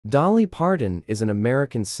Dolly Parton is an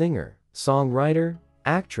American singer, songwriter,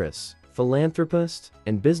 actress, philanthropist,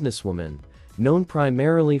 and businesswoman, known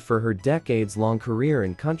primarily for her decades-long career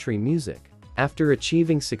in country music. After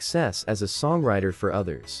achieving success as a songwriter for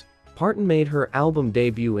others, Parton made her album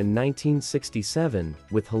debut in 1967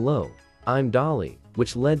 with Hello, I'm Dolly,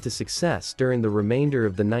 which led to success during the remainder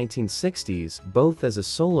of the 1960s both as a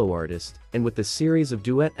solo artist and with a series of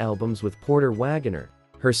duet albums with Porter Wagoner.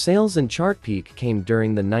 Her sales and chart peak came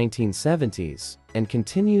during the 1970s and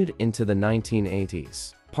continued into the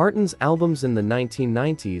 1980s. Parton's albums in the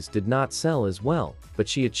 1990s did not sell as well, but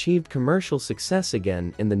she achieved commercial success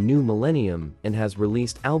again in the new millennium and has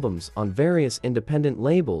released albums on various independent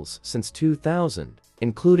labels since 2000,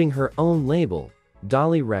 including her own label,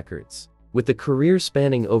 Dolly Records. With a career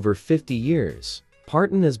spanning over 50 years,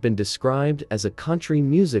 Parton has been described as a country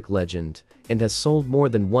music legend and has sold more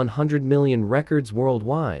than 100 million records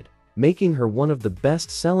worldwide, making her one of the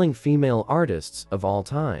best-selling female artists of all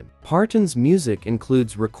time. Parton's music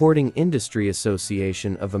includes Recording Industry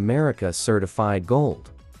Association of America certified gold.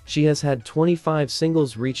 She has had 25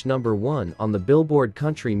 singles reach #1 on the Billboard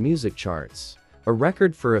country music charts, a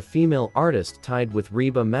record for a female artist tied with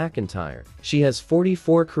Reba McEntire. She has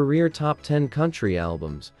 44 career top 10 country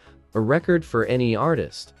albums, a record for any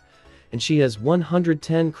artist, and she has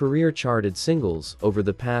 110 career charted singles over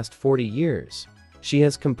the past 40 years. She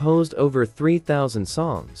has composed over 3,000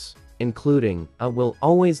 songs, including I Will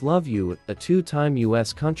Always Love You, a two-time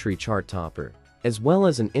U.S. country chart topper, as well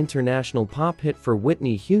as an international pop hit for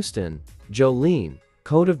Whitney Houston, Jolene,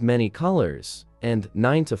 Coat of Many Colors, and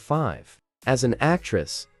 9 to 5. As an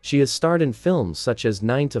actress, she has starred in films such as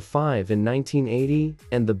 9 to 5 in 1980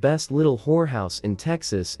 and The Best Little Whorehouse in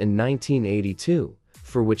Texas in 1982,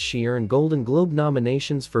 for which she earned Golden Globe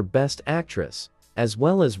nominations for Best Actress, as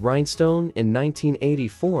well as Rhinestone in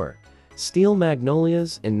 1984, Steel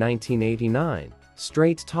Magnolias in 1989,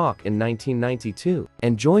 Straight Talk in 1992,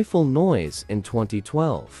 and Joyful Noise in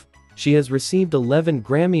 2012. She has received 11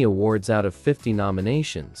 Grammy Awards out of 50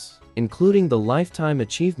 nominations, including the Lifetime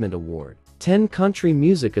Achievement Award, 10 Country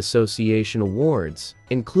Music Association Awards,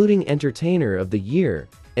 including Entertainer of the Year,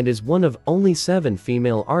 and is one of only 7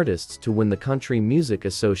 female artists to win the Country Music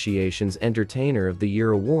Association's Entertainer of the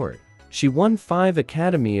Year award. She won 5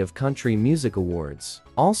 Academy of Country Music Awards,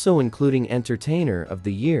 also including Entertainer of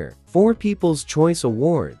the Year, 4 People's Choice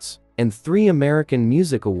Awards, and 3 American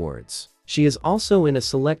Music Awards. She is also in a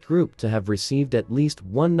select group to have received at least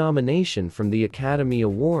 1 nomination from the Academy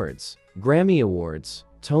Awards, Grammy Awards,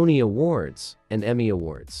 Tony Awards, and Emmy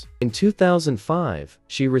Awards. In 2005,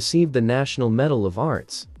 she received the National Medal of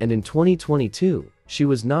Arts, and in 2022, she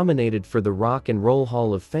was nominated for the Rock and Roll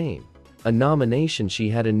Hall of Fame, a nomination she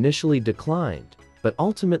had initially declined, but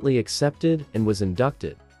ultimately accepted and was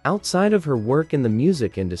inducted. Outside of her work in the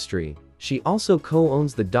music industry, she also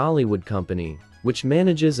co-owns the Dollywood Company, which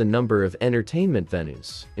manages a number of entertainment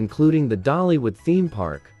venues, including the Dollywood Theme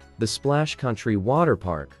Park, the Splash Country Water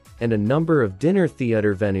Park, and a number of dinner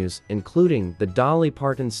theater venues including the Dolly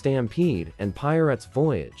Parton Stampede and Pirate's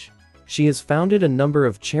Voyage. She has founded a number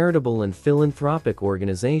of charitable and philanthropic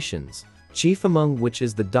organizations, chief among which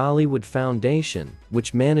is the Dollywood Foundation,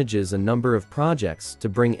 which manages a number of projects to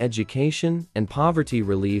bring education and poverty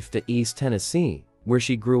relief to East Tennessee, where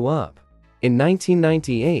she grew up. In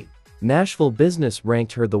 1998, Nashville Business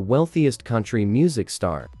ranked her the wealthiest country music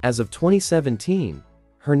star. As of 2017,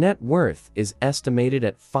 her net worth is estimated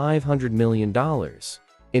at $500 million.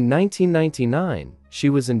 In 1999, she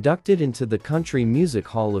was inducted into the Country Music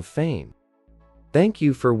Hall of Fame. Thank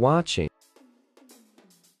you for watching.